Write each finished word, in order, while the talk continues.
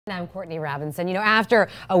And I'm Courtney Robinson. You know, after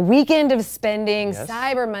a weekend of spending, Yes.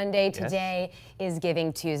 Cyber Monday, today is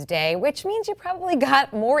Giving Tuesday, which means you probably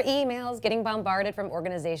got more emails getting bombarded from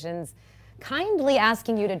organizations kindly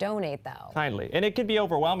asking you to donate, though. Kindly. And it can be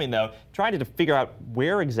overwhelming, though, trying to figure out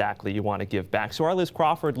where exactly you want to give back. So our Liz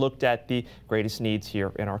Crawford looked at the greatest needs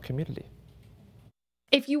here in our community.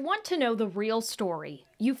 If you want to know the real story,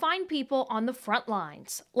 you find people on the front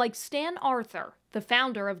lines, like Stan Arthur, the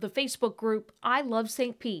founder of the Facebook group I Love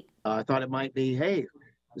St. Pete. I thought it might be, hey,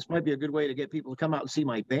 this might be a good way to get people to come out and see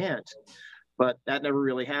my band. But that never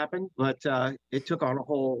really happened. But it took on a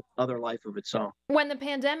whole other life of its own. When the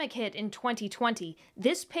pandemic hit in 2020,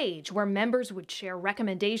 this page where members would share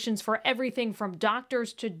recommendations for everything from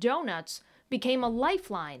doctors to donuts became a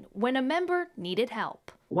lifeline when a member needed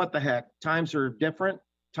help. What the heck? Times are different.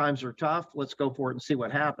 Times are tough. Let's go for it and see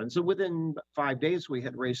what happens. So within 5 days, we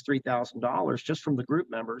had raised $3,000 just from the group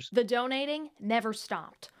members. The donating never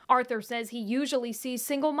stopped. Arthur says he usually sees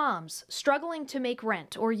single moms struggling to make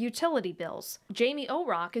rent or utility bills. Jamie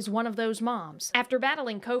O'Rock is one of those moms. After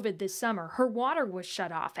battling COVID this summer, her water was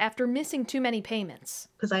shut off after missing too many payments.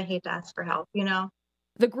 Because I hate to ask for help, you know?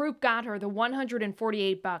 The group got her the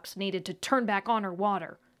 $148 needed to turn back on her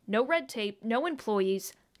water. No red tape, no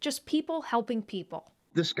employees, just people helping people.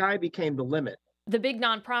 The sky became the limit. The big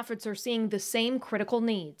nonprofits are seeing the same critical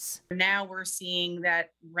needs. Now we're seeing that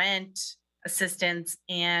rent assistance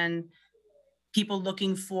and people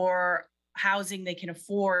looking for housing they can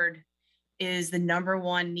afford is the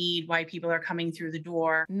 #1 need why people are coming through the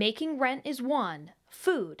door. Making rent is one,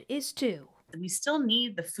 food is two. We still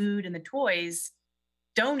need the food and the toys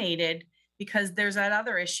donated because there's that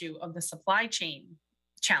other issue of the supply chain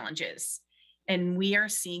challenges. And we are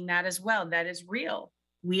seeing that as well. That is real.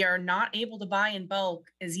 We are not able to buy in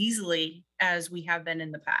bulk as easily as we have been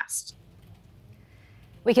in the past.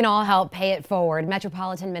 We can all help pay it forward.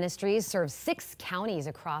 Metropolitan Ministries serves 6 counties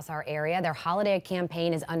across our area. Their holiday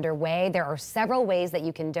campaign is underway. There are several ways that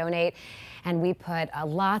you can donate, and we put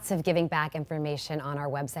lots of giving back information on our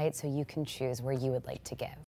website so you can choose where you would like to give.